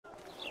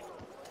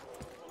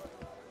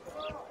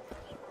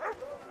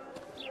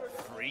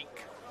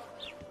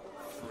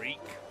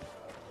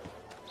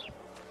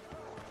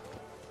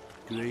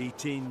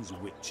Greetings,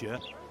 Witcher.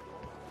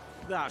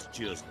 That's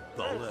just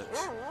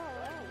bollocks.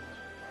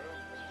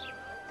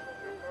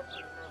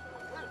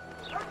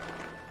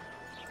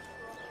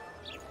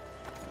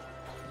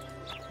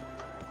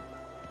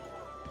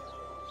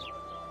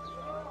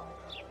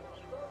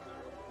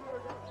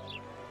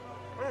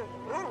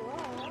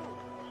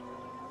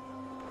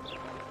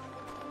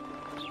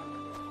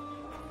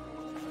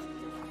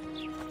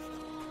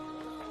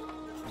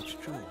 It's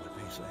true what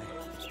they say.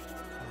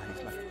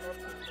 He's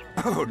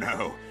like... Oh,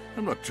 no.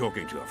 I'm not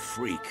talking to a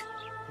freak.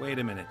 Wait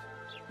a minute.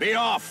 Be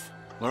off,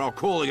 or I'll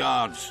call the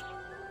guards.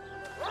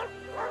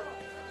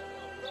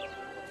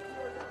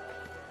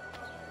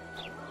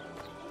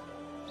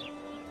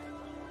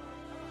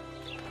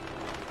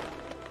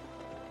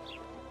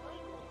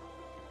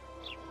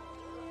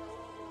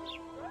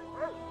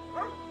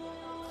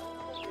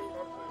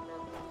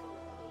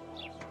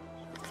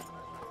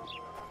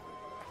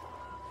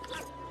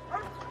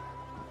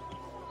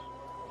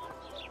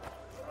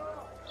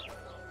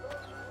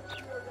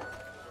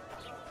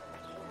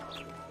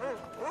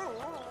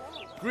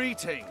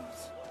 Greetings.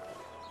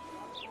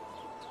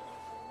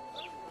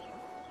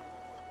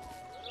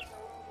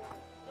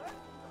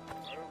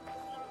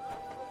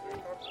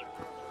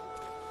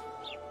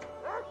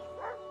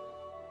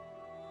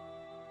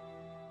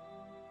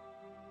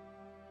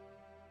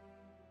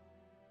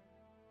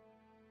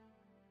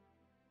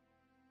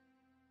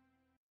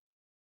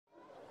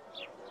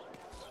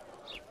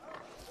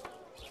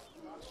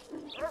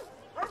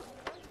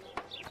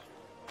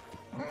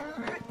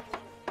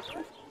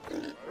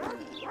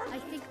 I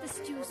think the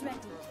stew's ready.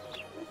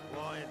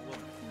 Quiet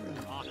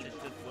woman. Artist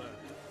at work.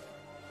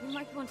 You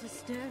might want to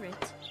stir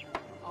it.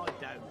 I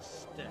don't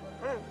stir.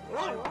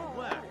 I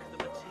work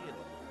the material.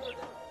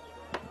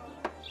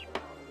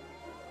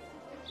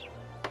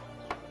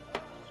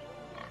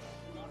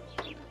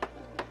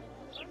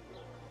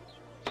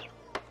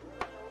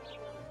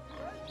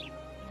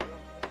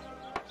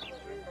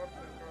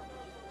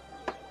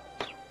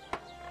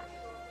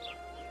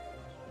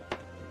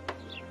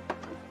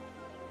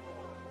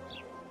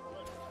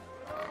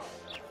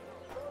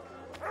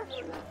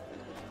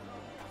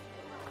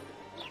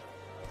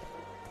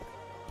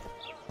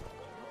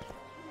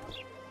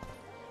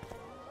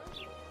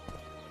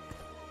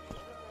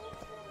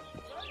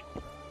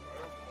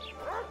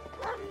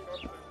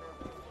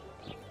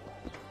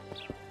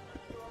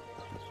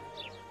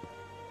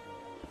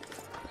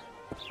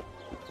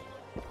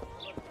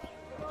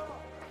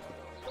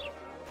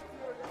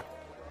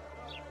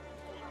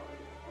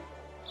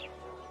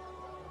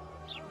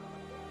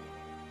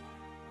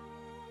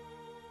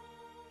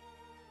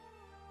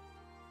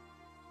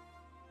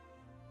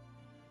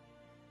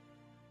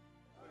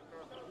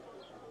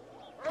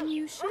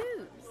 New shoes?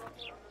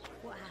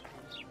 What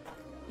happened?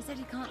 He said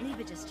he can't leave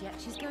her just yet.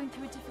 She's going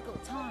through a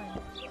difficult time.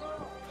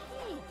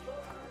 Pig!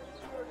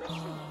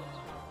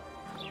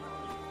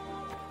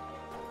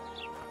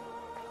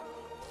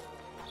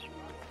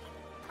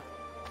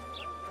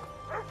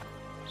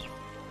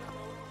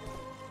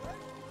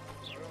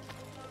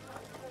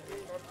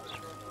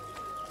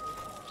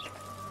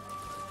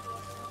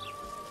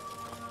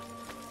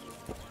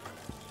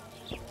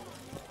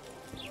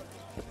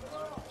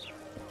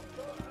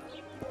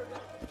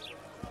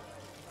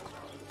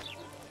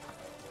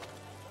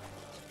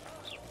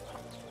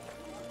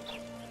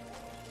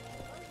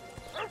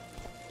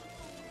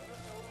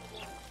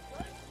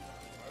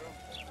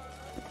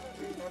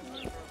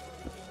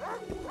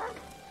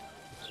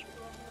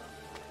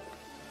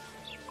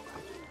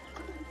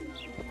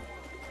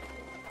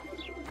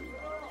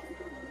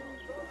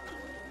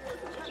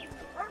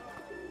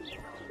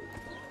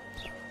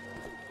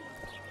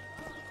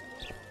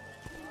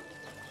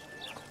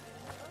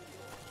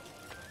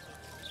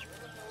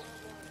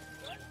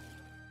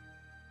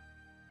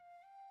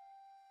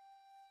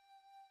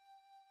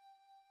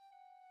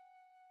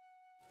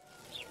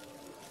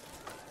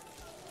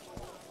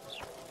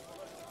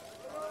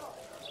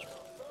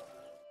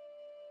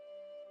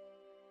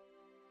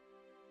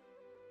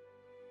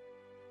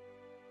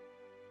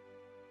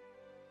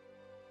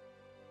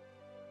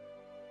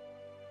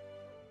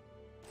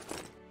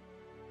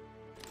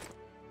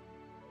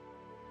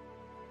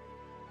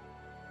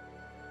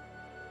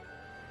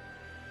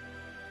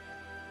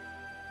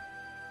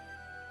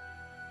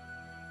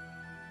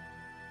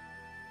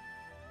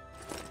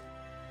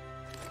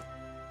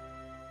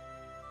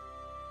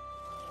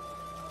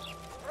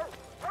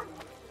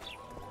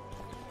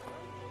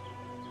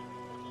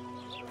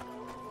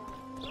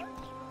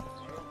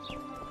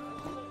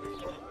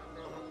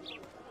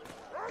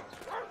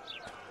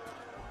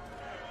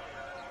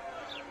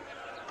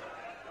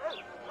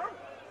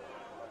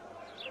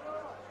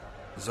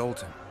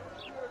 Zoltan.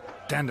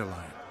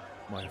 Dandelion,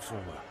 my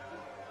informer.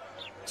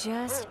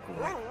 Just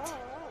great.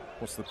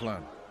 What's the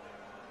plan?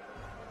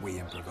 We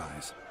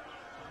improvise.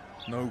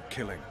 No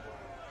killing.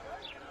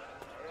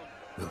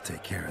 We'll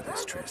take care of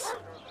this, Triss.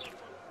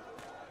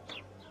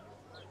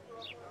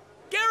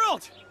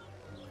 Geralt!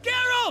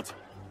 Geralt!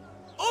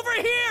 Over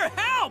here!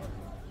 Help!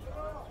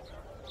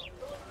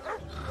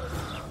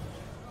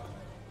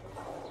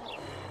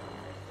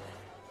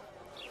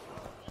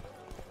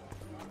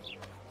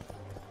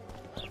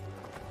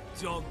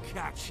 Don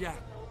Catcher.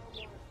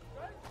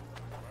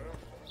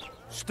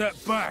 Step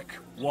back,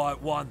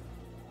 White One.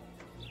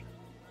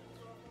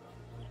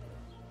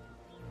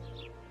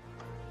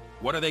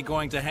 What are they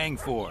going to hang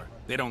for?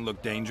 They don't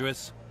look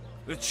dangerous.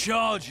 The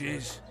charge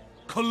is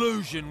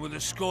collusion with the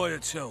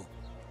Scoia'tael.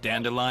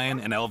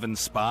 Dandelion, an elven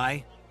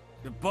spy?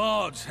 The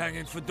bard's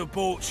hanging for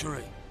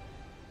debauchery.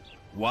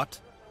 What?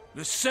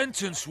 The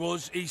sentence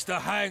was he's to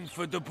hang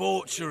for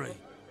debauchery.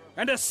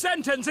 And a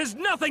sentence is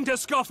nothing to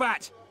scoff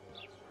at!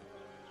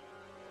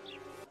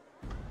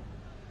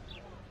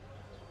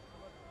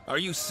 Are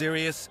you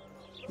serious?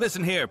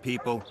 Listen here,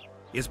 people.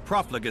 Is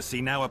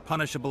profligacy now a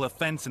punishable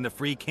offense in the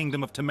free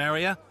kingdom of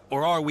Temeria?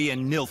 Or are we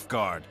in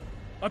Nilfgaard?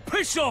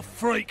 Piss off,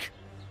 freak!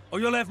 Or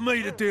you'll have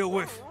me to deal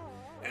with.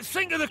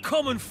 Think of the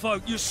common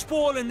folk, you're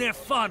spoiling their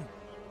fun.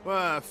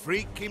 Well, a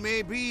freak he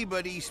may be,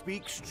 but he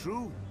speaks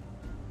true.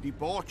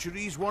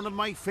 Debauchery's one of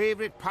my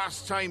favourite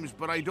pastimes,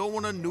 but I don't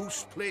want a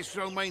noose placed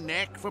around my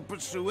neck for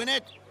pursuing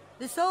it.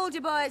 The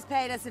soldier boys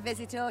paid us a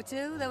visit or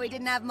two, though we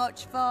didn't have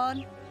much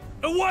fun.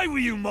 Away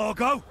with you,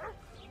 Margot!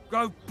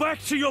 Go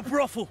back to your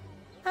brothel!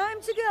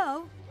 Time to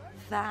go?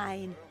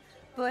 Fine.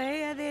 But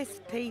hear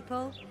this,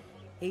 people.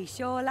 He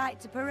sure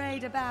liked to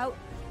parade about,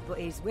 but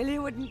his Willie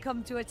wouldn't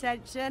come to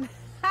attention.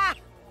 Ha!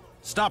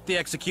 Stop the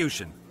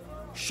execution.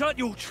 Shut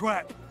your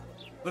trap.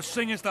 The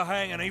singer's to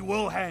hang, and he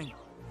will hang.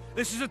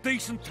 This is a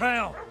decent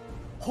town.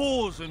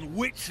 Whores and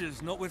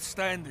witches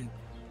notwithstanding.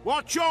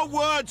 Watch your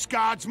words,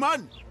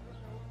 guardsman!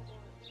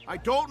 I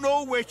don't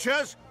know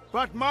witches,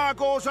 but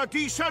Margot's a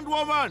decent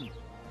woman!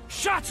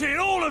 Shut it,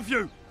 all of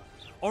you!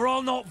 Or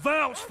I'll not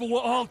vouch for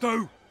what I'll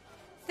do!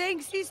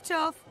 Thinks he's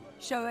tough,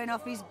 showing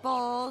off his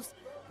balls.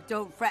 But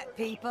don't fret,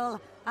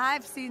 people.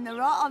 I've seen the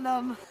rot on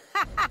them.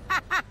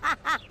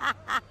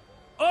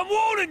 I'm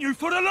warning you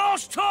for the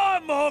last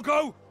time,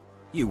 Margot!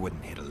 You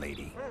wouldn't hit a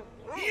lady.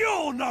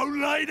 You're no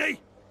lady!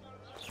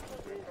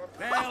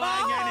 They'll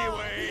hang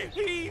anyway!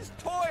 He's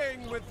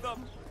toying with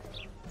them!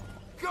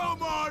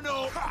 Come on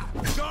up!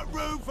 Got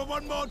room for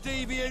one more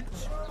deviant!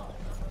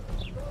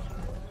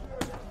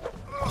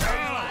 They'll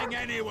hang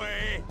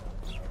anyway!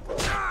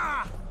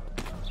 Come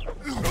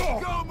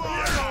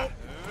on up!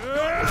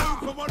 Got room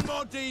for one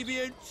more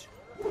deviant!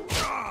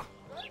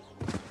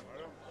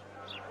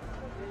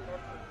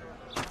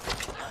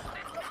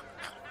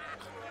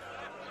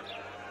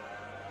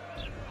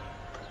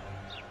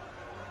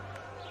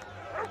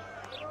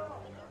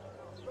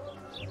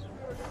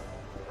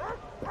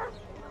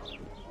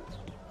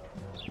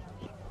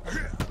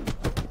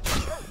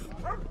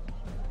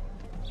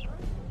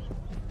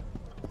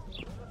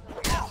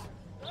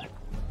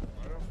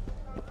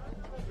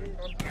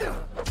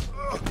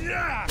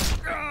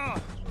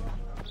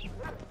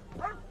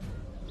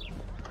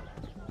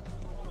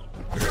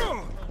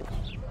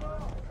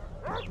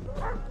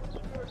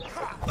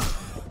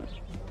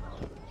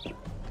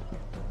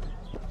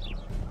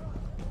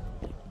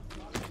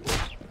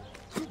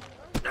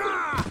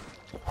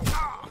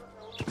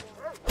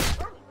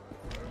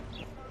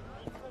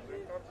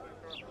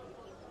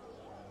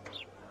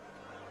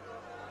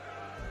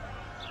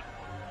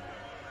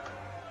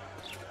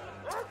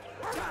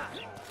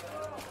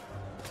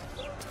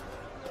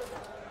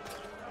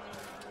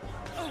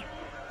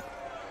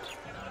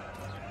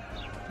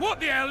 What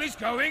the hell is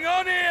going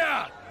on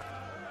here?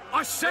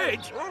 I said,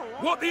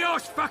 what the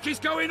arse fuck is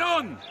going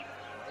on?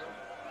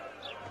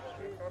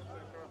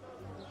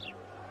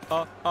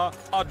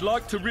 I'd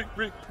like to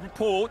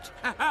report.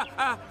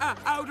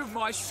 Out of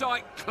my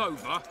sight,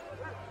 Clover.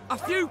 A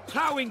few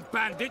ploughing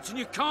bandits and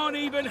you can't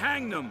even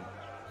hang them.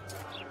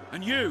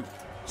 And you,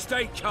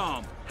 stay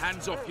calm,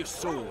 hands off your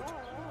sword.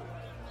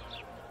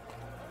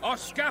 Our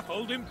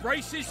scaffold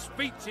embraces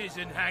speeches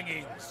and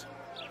hangings.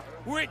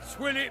 Which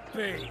will it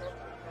be?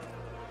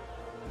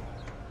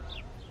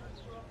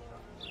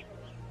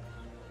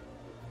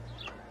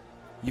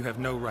 You have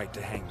no right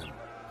to hang them.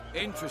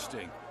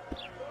 Interesting.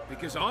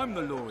 Because I'm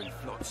the law in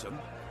Flotsam.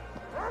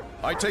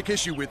 I take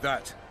issue with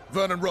that.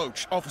 Vernon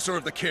Roach, officer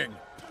of the King.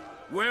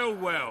 Well,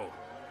 well.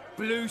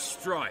 Blue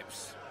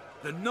stripes.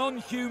 The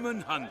non-human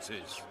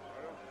hunters.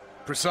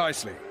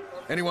 Precisely.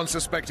 Anyone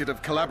suspected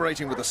of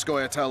collaborating with the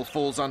Scoia'tael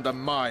falls under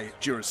my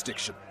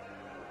jurisdiction.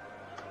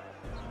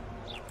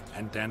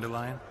 And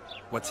Dandelion?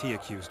 What's he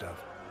accused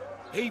of?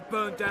 He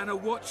burned down a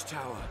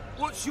watchtower.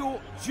 What's your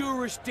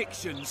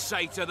jurisdiction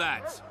say to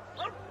that?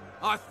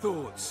 I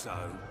thought so.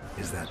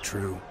 Is that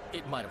true?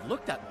 It might have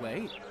looked that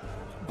way,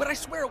 but I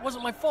swear it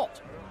wasn't my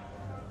fault.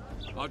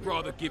 I'd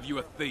rather give you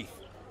a thief.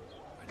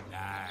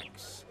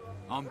 Relax.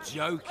 I'm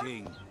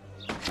joking.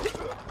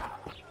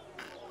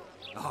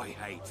 I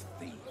hate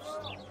thieves.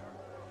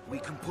 We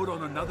can put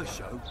on another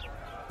show.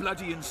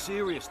 Bloody and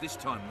serious this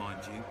time,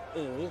 mind you.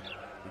 Or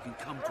we can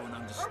come to an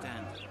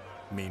understanding.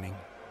 Meaning?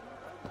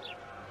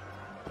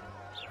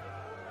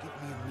 Give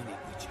me a minute,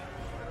 would you?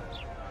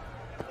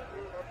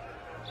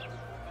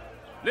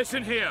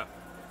 Listen here.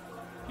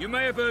 You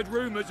may have heard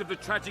rumours of the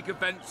tragic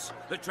events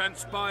that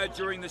transpired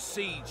during the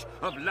siege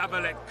of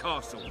Lavalette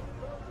Castle.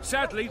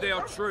 Sadly, they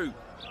are true.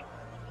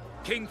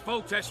 King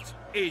Foltest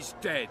is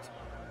dead.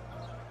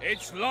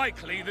 It's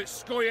likely that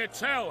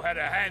Scoia'tael had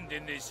a hand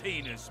in this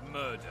heinous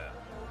murder.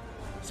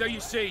 So you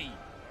see,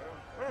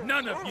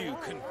 none of you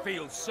can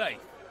feel safe.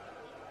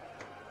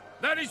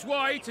 That is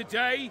why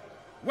today,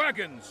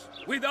 wagons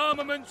with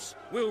armaments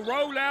will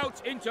roll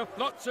out into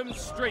Flotsam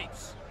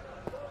streets.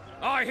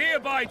 I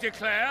hereby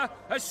declare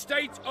a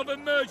state of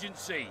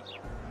emergency.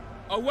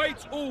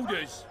 Await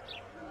orders.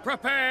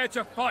 Prepare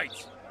to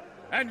fight.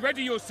 And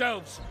ready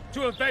yourselves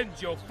to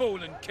avenge your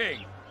fallen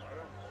king.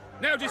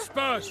 Now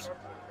disperse.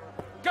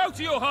 Go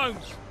to your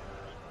homes.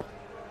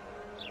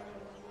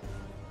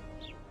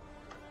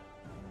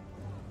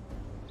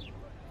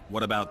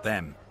 What about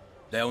them?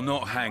 They'll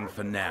not hang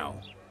for now.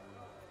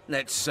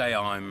 Let's say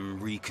I'm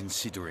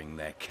reconsidering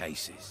their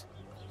cases.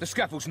 The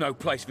scaffold's no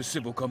place for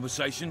civil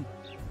conversation.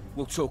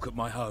 We'll talk at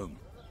my home.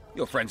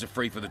 Your friends are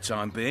free for the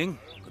time being,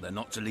 but they're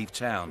not to leave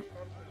town.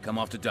 Come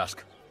after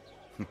dusk.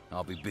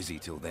 I'll be busy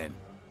till then.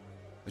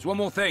 There's one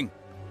more thing.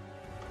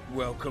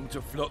 Welcome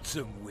to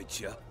Flotsam,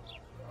 Witcher.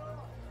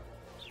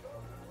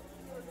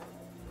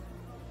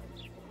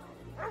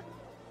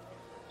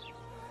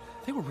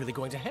 They were really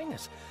going to hang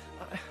us.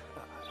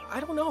 I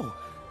don't know.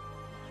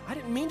 I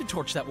didn't mean to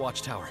torch that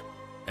watchtower.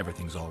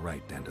 Everything's all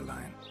right,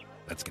 Dandelion.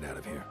 Let's get out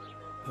of here.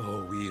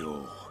 Oh,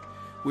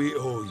 we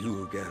owe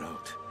you a get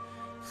out.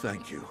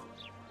 Thank you.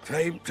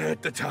 Time to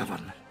hit the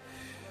tavern.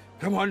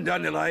 Come on,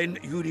 Dandelion,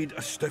 you need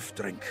a stiff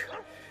drink.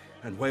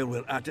 And while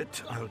we're at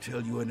it, I'll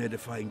tell you an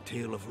edifying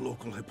tale of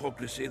local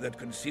hypocrisy that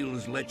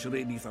conceals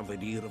lechery neath a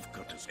veneer of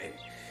courtesy.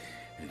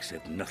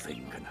 Except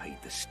nothing can hide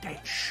the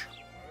stench.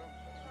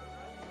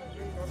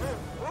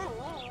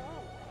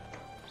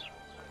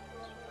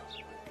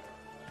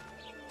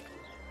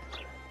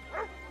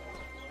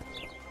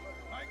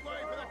 Make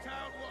way for the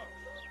town watch.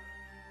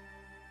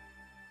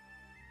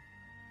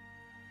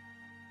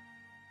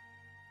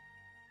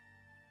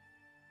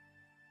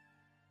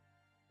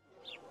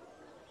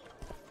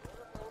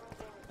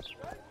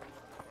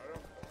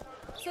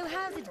 So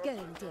how's it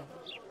going, dear?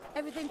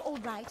 Everything all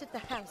right at the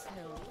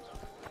household?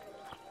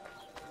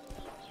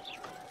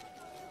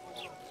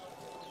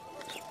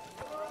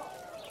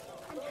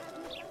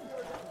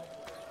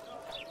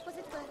 Was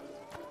it worth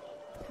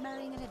it?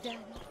 Marrying in a den?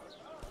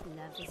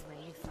 Love is where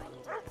you find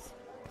it.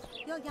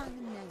 You're young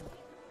and lonely.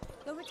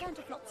 You'll return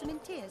to Flotsam in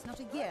tears not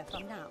a year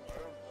from now.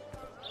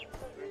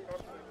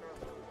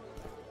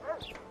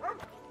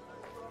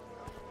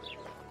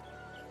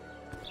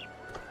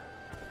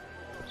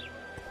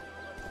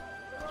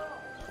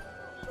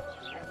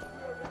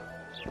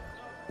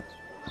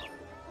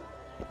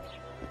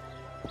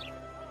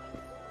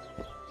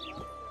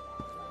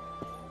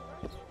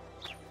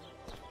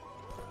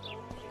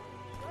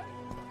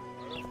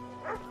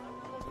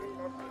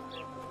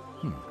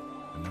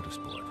 A notice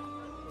board.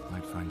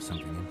 Might find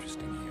something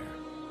interesting here.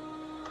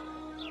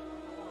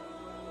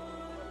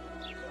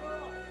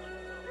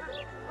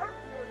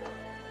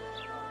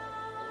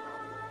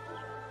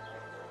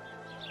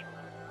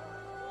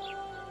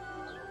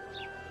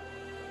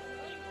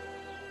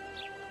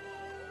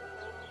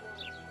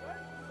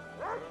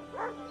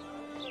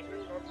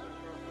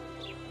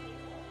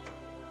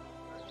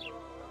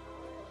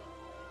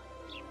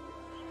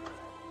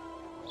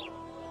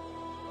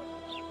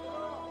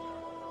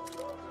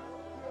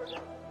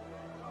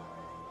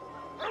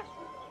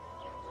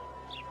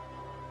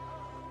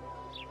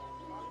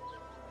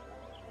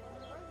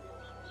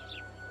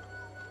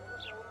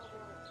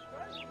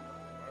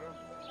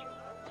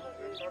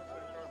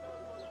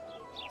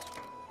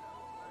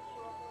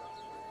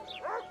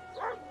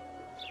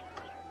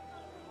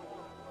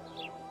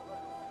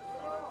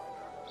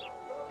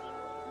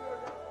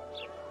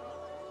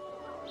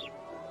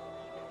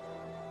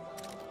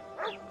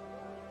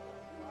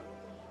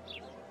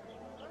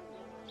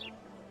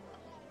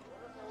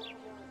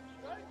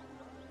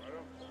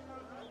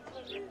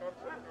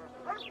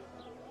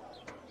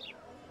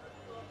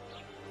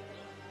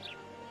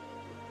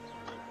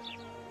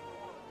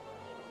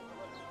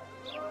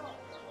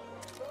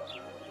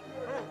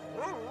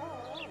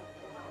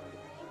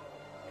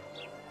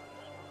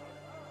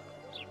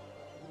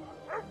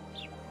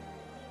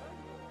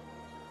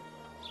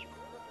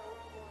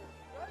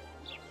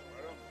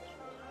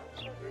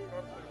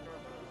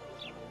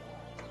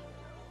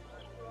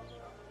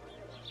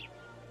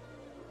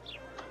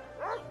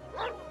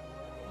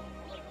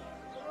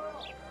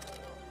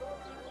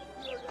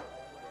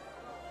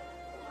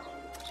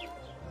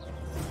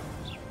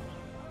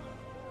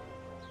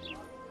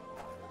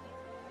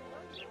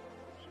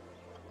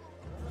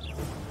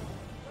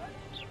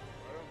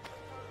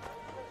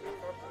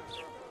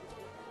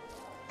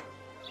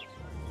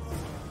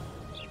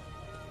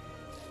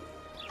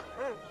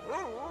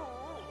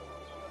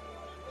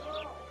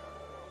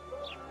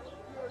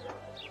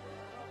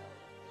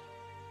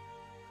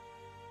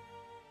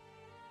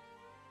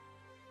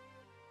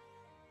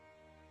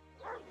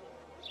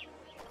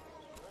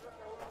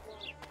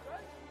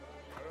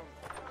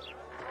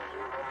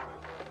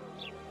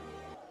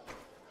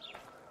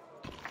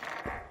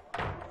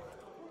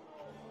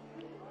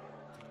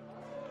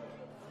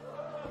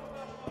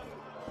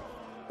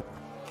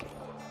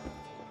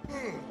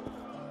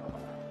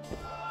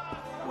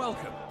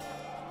 Welcome.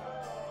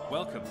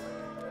 Welcome.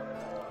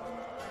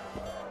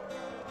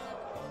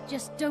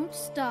 Just don't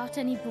start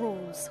any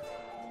brawls.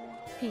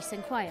 Peace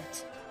and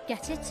quiet.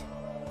 Get it?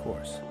 Of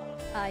course.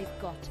 I've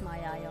got my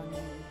eye on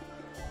you.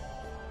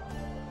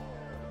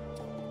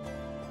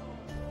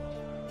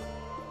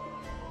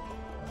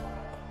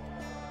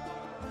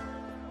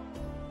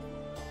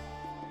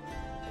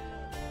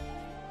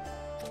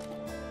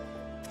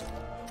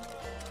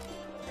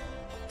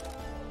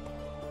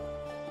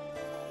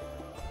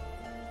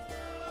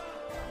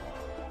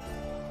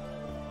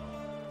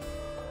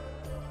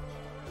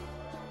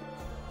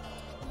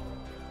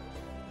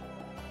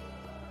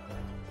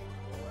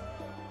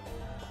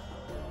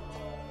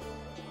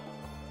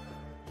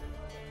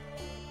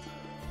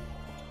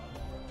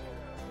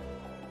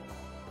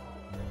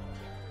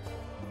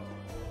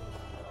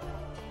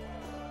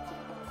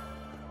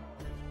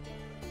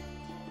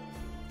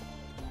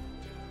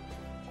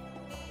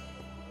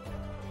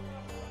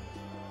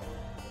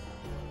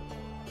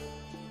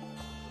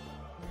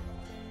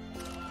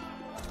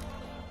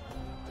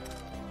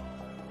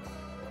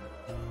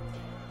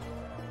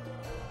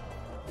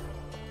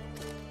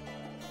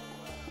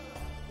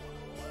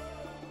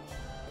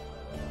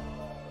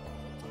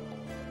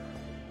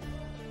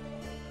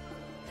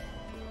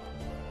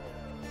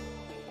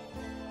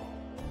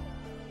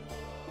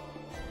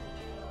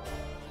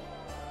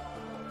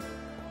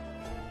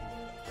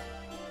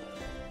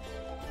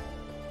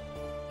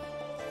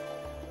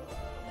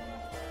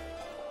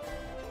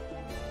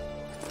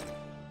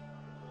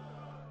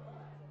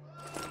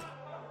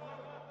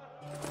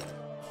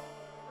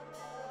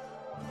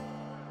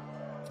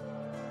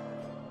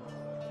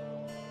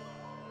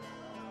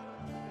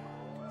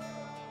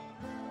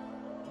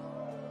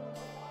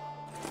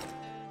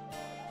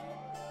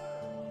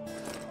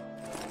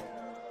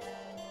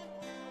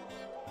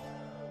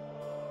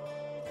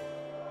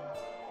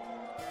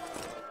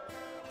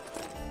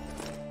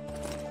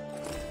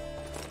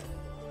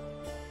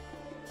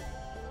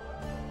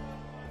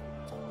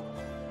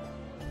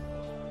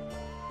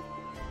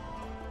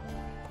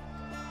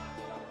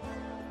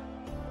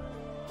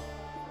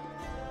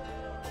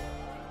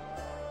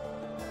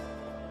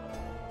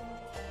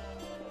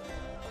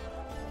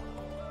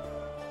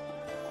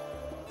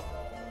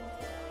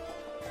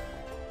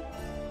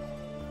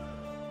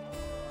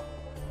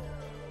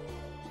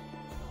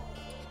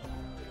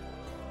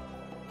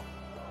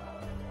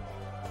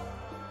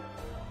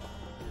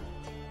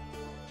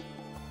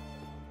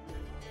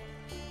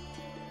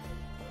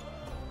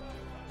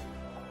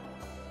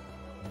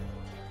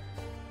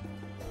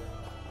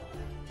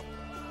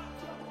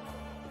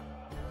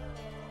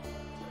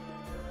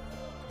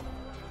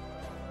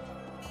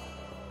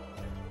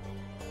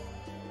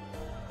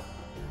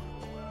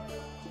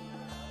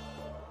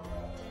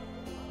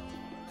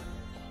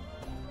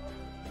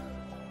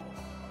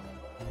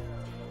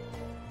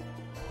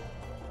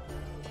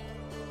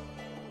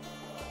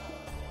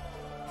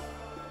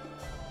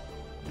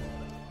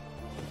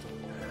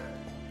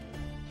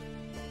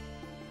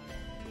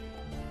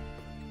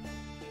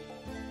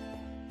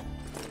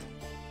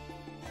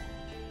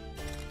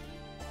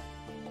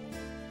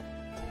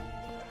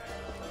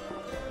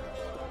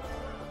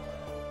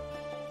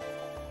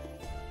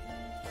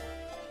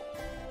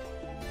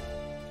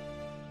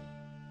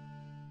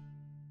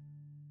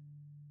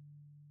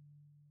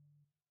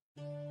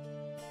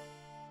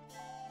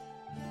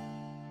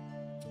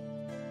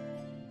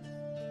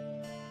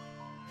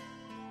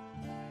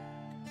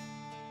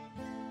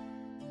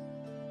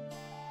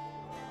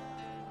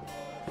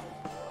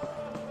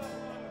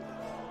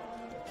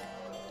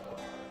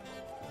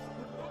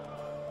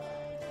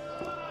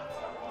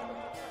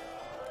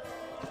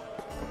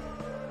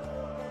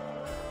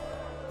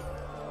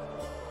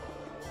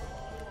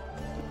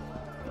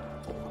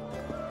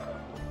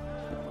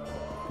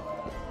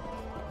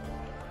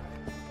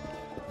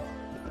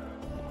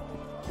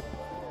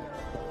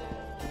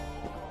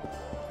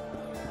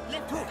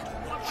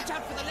 Watch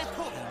out for the left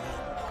hook!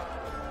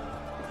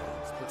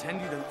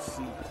 Pretend you don't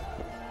see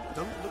it.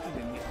 Don't look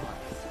it in the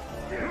eyes.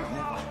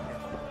 Never.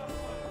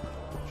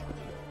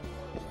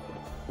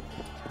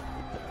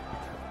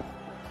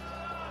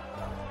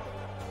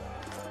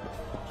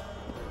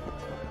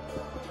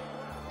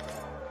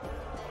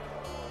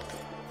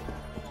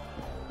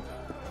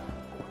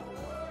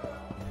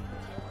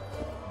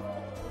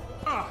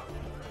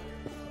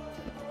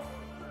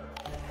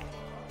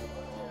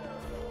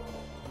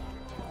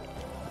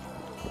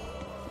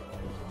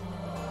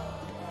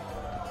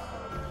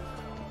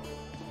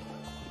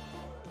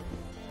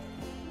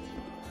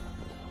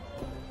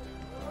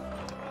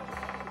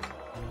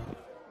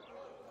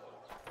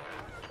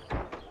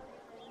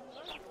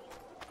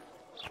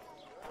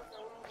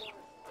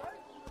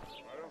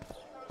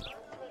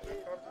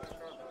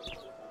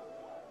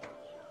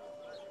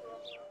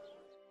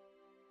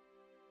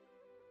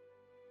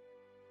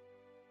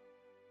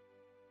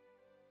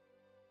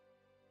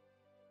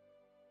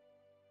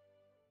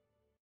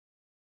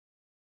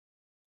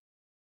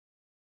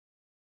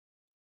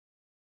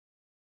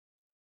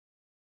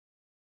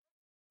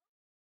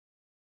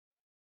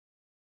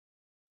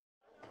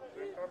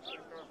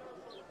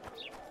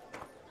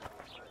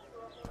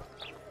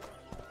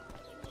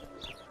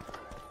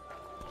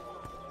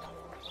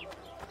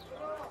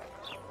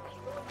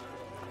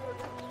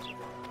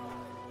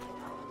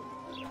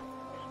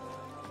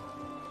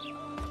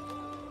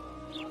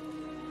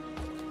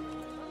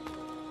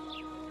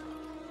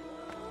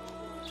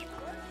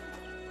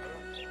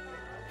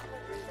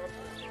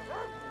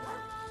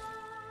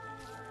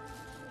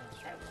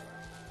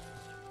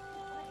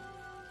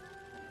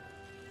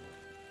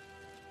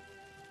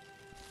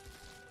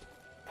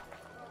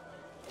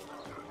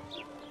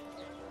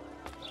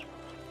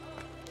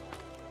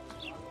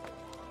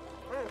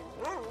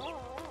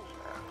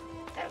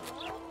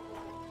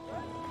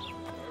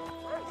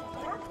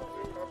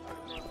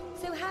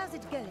 So how's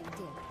it going,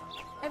 dear?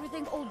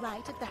 Everything all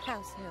right at the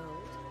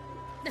household?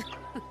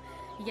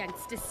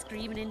 Youngsters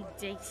screaming in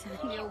daytime,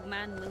 the old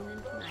man moaning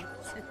at night.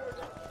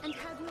 And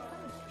how do you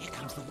find it? Here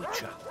comes the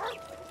Witcher.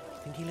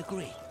 Think he'll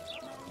agree?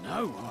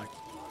 No,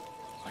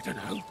 I don't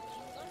know.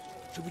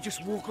 Should we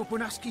just walk up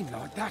and ask him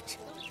like that?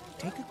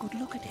 Take a good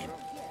look at him.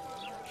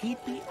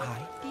 He'd be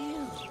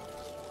ideal.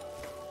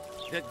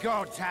 The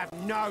gods have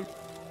no...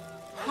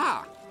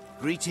 Ha!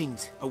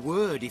 Greetings. A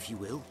word, if you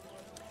will.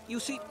 You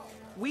see,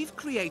 we've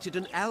created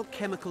an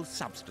alchemical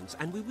substance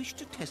and we wish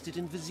to test it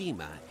in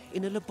Vizima,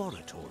 in a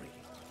laboratory.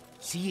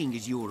 Seeing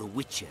as you're a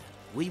witcher,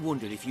 we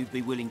wondered if you'd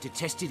be willing to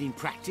test it in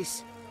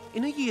practice.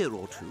 In a year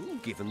or two,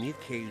 given the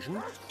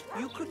occasion,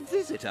 you could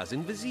visit us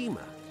in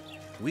Vizima.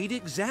 We'd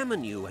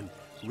examine you and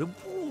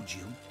reward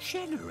you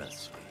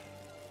generously.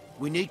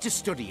 We need to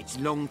study its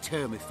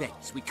long-term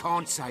effects. We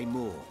can't say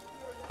more.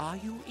 Are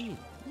you in?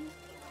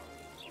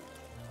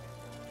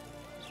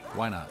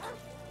 Why not?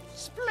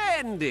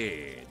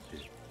 Splendid!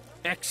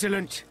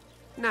 Excellent.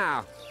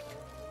 Now,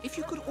 if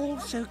you could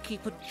also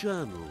keep a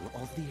journal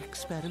of the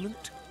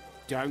experiment.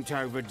 Don't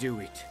overdo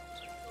it.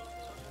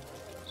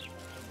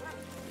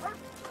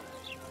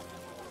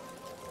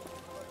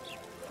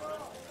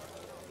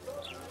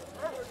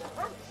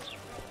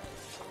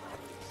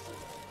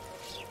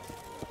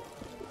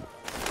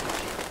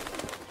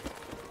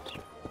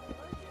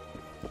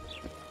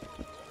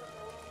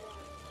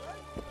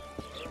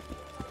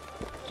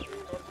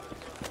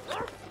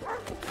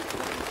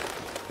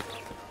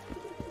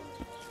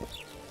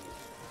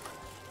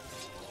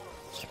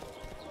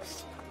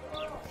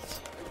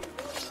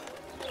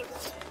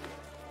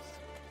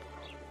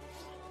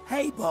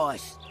 Hey,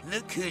 boss,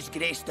 look who's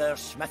graced our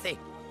smithy.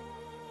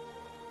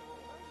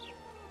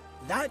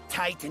 That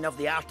titan of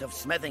the art of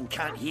smithing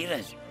can't hear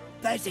us.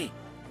 Busy.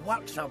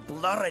 Work's a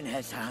blur in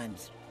his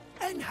hands.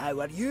 And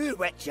how are you,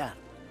 Witcher?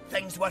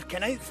 Things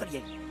working out for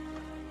you?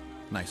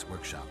 Nice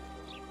workshop.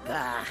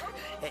 Ah,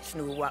 it's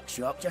no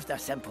workshop, just a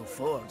simple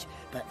forge.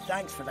 But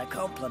thanks for the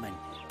compliment,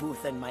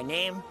 both in my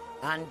name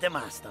and the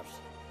master's.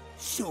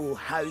 So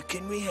how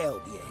can we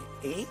help you,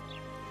 eh?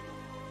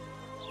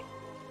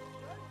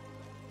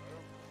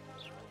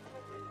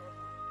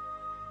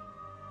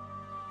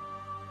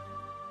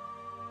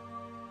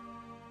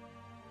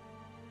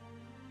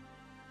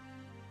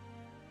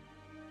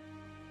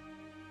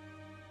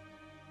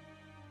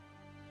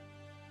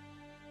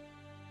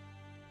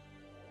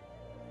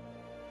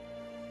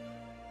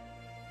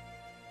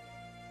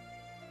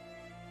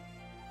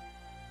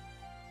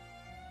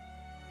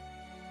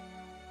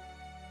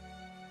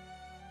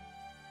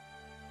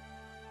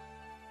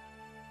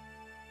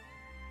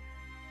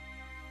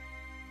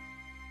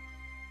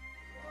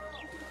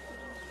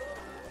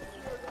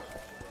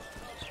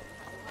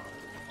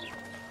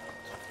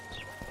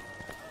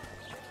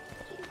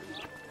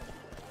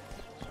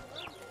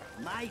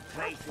 My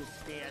prices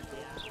stay as they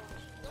are.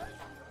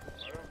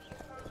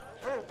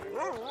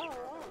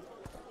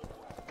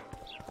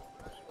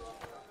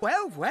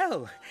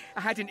 Well,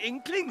 I had an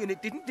inkling and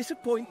it didn't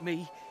disappoint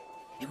me.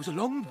 It was a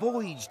long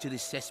voyage to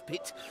this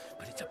cesspit,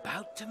 but it's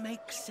about to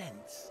make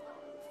sense.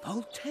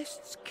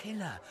 Foltest's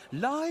killer,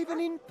 live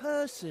and in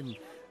person.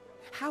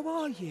 How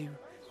are you?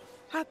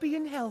 Happy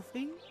and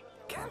healthy?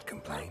 Can't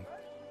complain.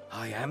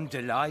 I am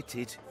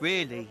delighted,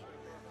 really.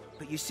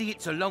 But you see,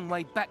 it's a long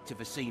way back to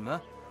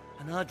Vizima,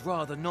 and I'd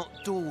rather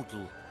not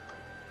dawdle.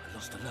 I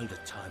lost a load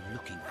of time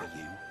looking for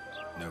you.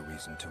 No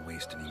reason to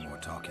waste any more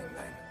talking,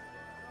 then.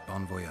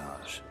 Bon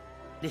voyage.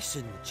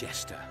 Listen,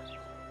 Jester.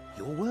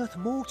 You're worth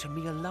more to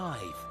me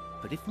alive,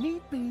 but if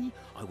need be,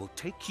 I will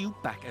take you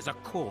back as a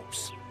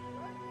corpse.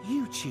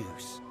 You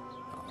choose.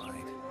 All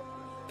right.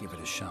 Give it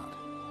a shot.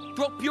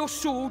 Drop your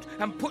sword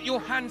and put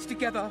your hands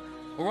together,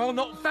 or I'll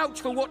not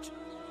vouch for what...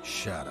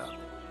 Shut up.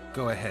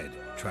 Go ahead.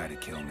 Try to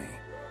kill me.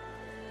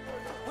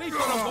 We've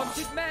got a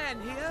wanted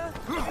man here.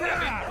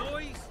 Grab him,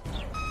 boys.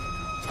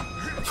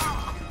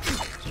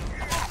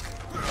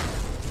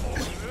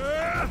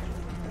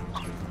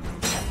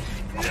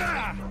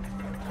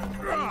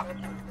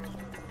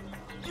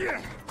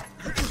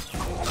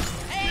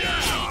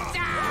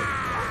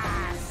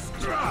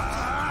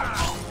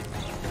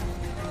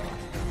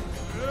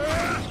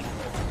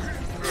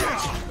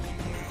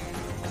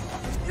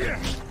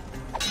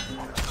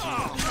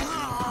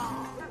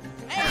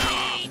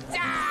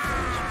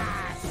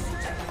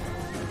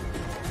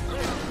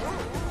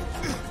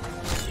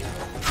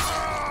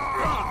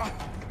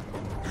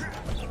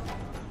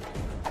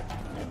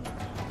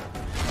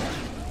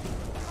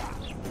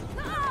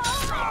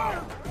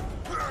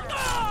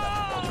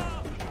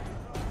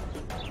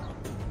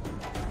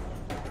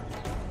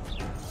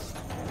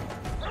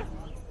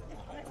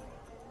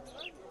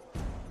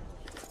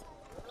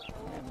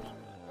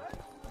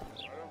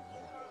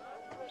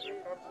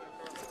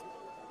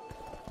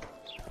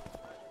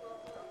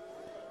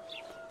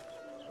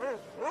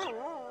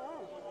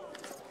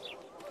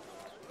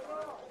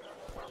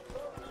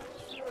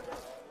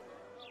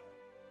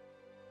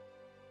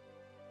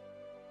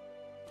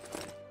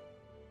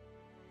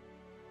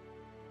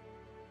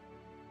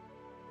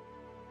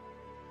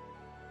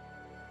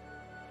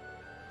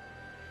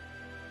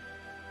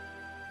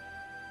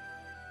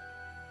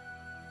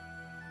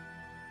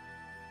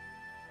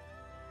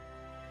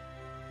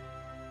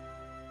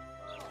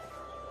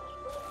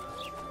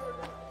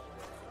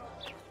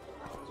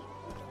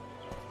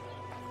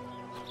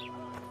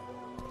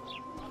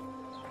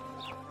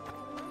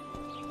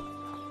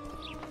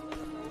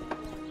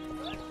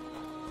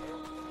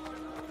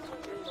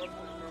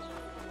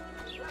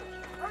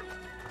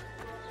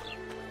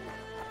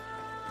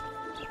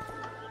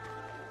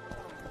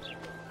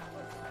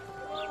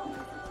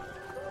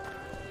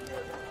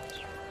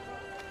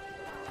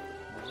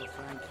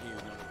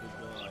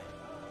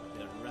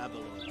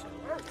 gravel or two.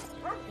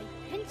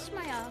 They pinch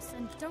my ass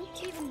and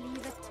don't even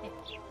leave a tip.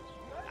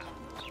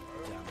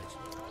 Damn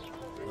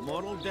it. The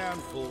moral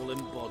downfall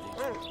embodied.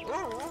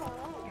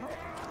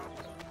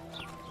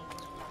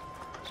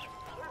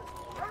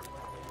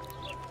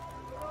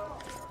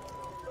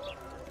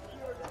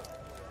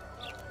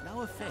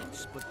 No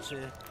offence, but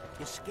you're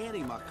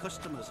scaring my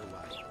customers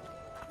away.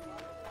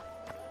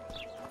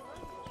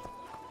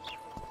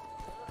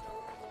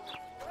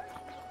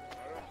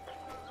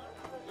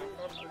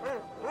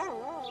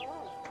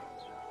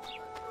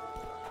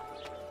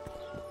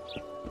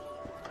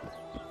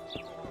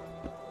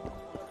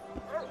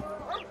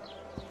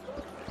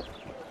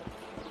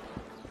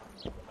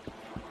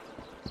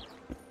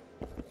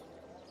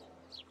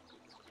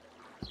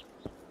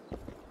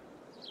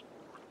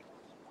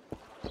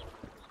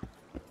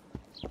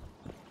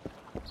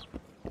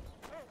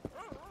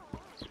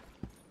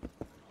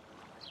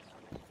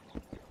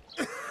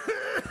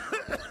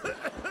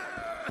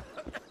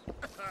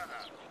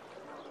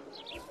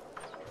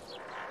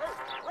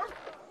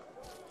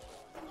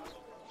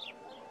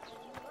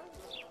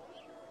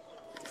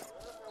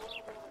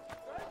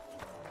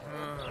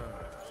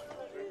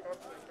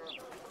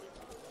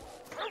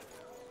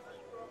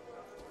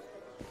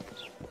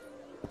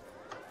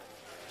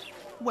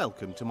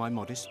 Welcome to my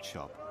modest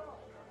shop.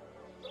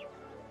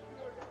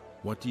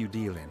 What do you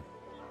deal in?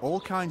 All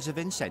kinds of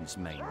incense,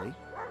 mainly.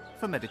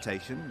 For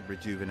meditation,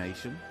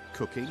 rejuvenation,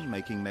 cooking,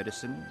 making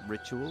medicine,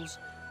 rituals,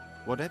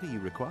 whatever you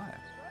require.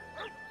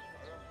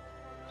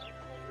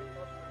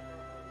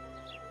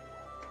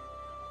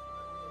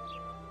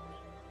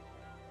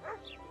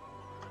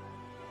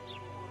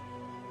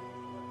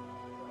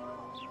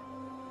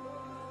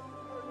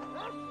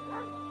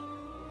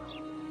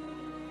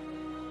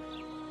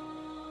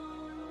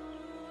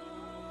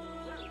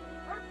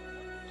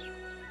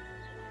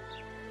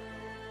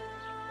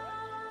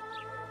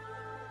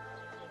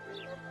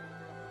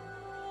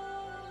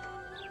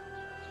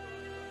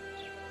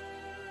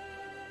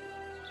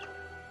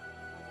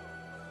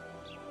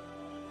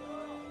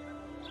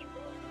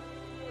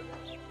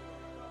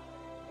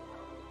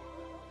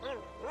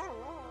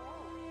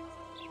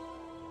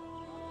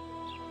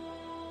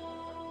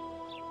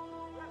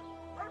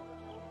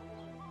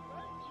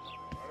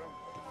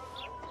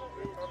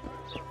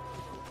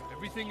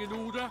 Everything in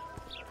order?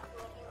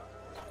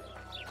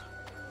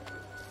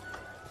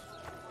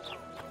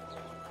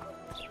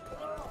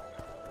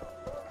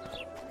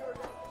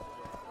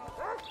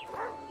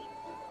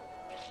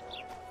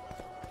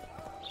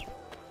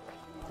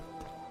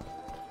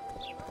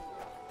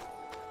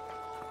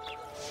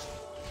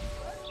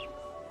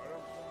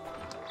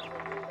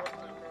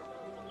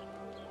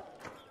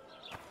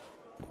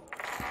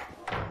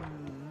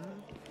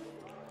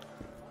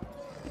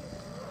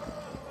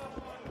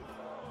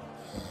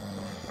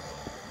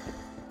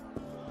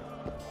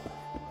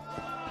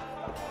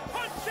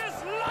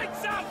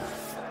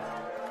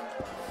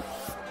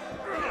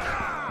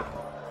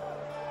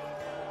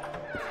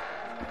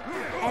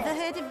 Ever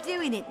heard of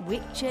doing it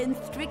Witcher and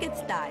Strigged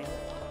style?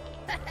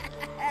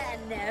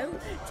 No,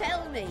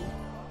 tell me.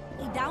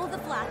 He down the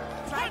flat,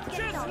 tried to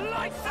get it on,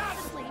 lights out!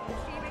 asleep.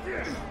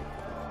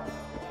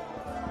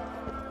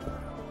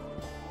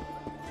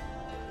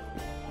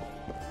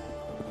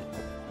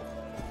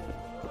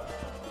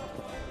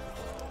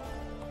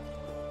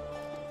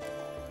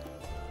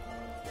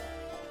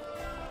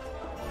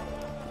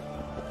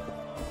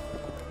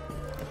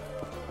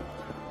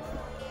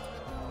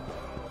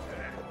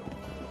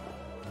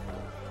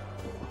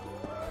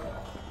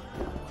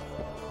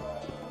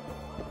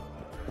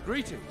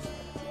 Greetings.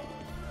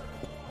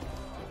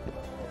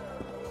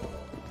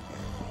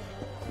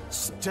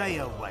 Stay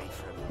away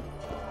from him.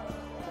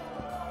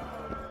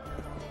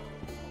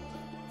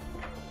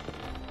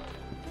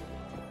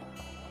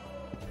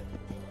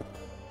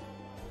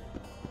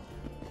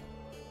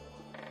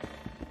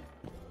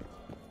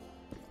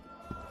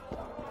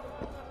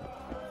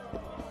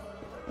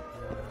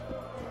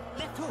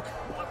 Left hook!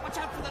 Watch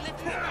out for the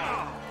left hook!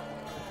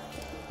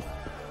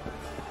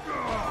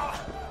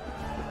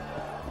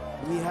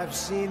 We have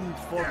sinned,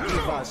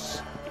 forgive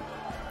us.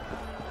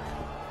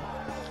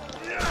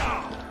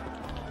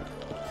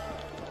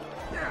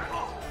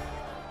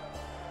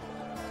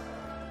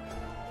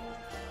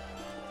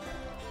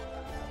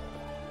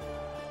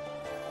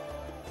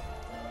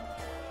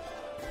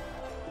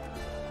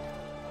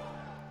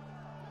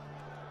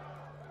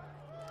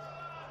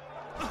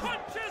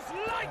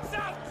 Lights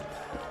out!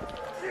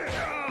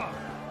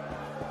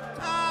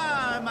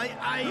 Ah, my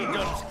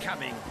idol's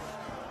coming.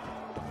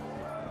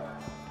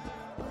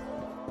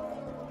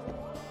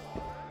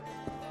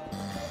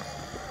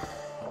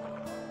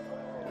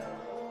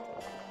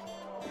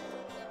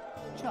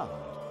 Charmed.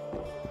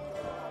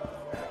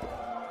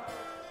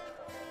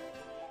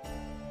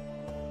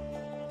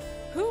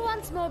 Who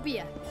wants more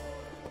beer?